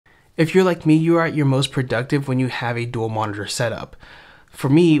If you're like me, you are at your most productive when you have a dual monitor setup. For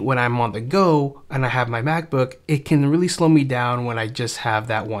me, when I'm on the go and I have my MacBook, it can really slow me down when I just have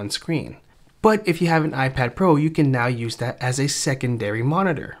that one screen. But if you have an iPad Pro, you can now use that as a secondary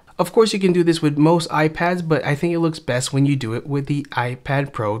monitor. Of course, you can do this with most iPads, but I think it looks best when you do it with the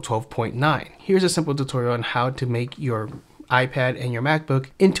iPad Pro 12.9. Here's a simple tutorial on how to make your iPad and your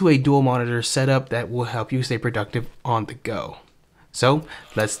MacBook into a dual monitor setup that will help you stay productive on the go. So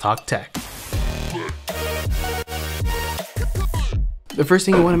let's talk tech. The first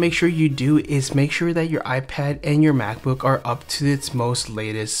thing you want to make sure you do is make sure that your iPad and your MacBook are up to its most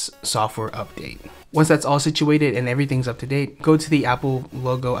latest software update. Once that's all situated and everything's up to date, go to the Apple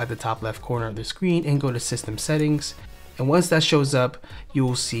logo at the top left corner of the screen and go to System Settings. And once that shows up, you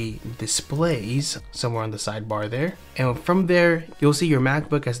will see Displays somewhere on the sidebar there. And from there, you'll see your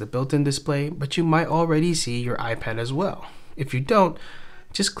MacBook as the built-in display, but you might already see your iPad as well. If you don't,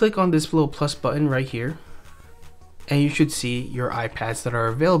 just click on this little plus button right here, and you should see your iPads that are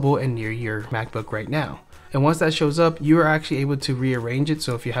available and near your MacBook right now. And once that shows up, you are actually able to rearrange it.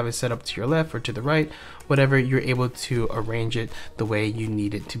 So if you have it set up to your left or to the right, whatever, you're able to arrange it the way you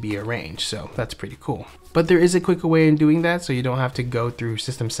need it to be arranged. So that's pretty cool. But there is a quicker way in doing that, so you don't have to go through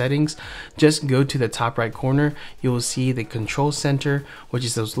system settings. Just go to the top right corner. You will see the control center, which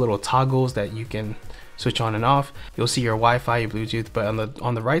is those little toggles that you can switch on and off. You'll see your Wi-Fi, your Bluetooth, but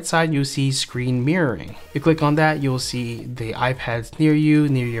on the right side, you'll see screen mirroring. You click on that, you'll see the iPads near you,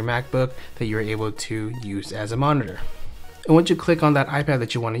 near your MacBook, that you're able to use as a monitor. And once you click on that iPad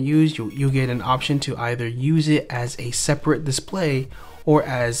that you want to use, you'll get an option to either use it as a separate display or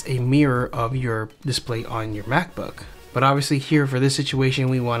as a mirror of your display on your MacBook. But obviously here for this situation,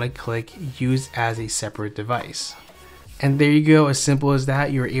 we want to click use as a separate device. And there you go, as simple as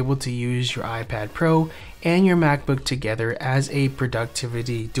that, you're able to use your iPad Pro and your MacBook together as a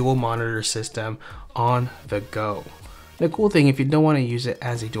productivity dual monitor system on the go. The cool thing, if you don't want to use it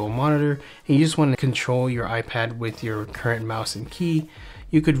as a dual monitor and you just want to control your iPad with your current mouse and key,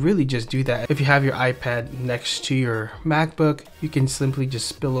 you could really just do that. If you have your iPad next to your MacBook, you can simply just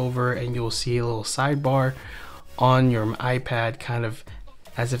spill over and you'll see a little sidebar on your iPad, kind of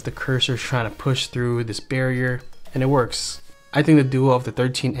as if the cursor is trying to push through this barrier. And it works. I think the duo of the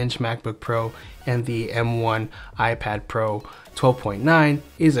 13-inch MacBook Pro and the M1 iPad Pro 12.9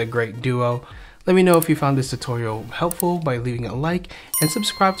 is a great duo. Let me know if you found this tutorial helpful by leaving a like and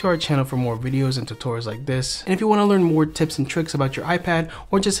subscribe to our channel for more videos and tutorials like this. And if you want to learn more tips and tricks about your iPad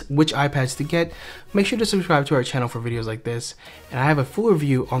or just which iPads to get, make sure to subscribe to our channel for videos like this. And I have a full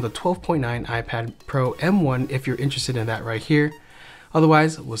review on the 12.9 iPad Pro M1 if you're interested in that right here.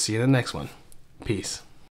 Otherwise, we'll see you in the next one. Peace.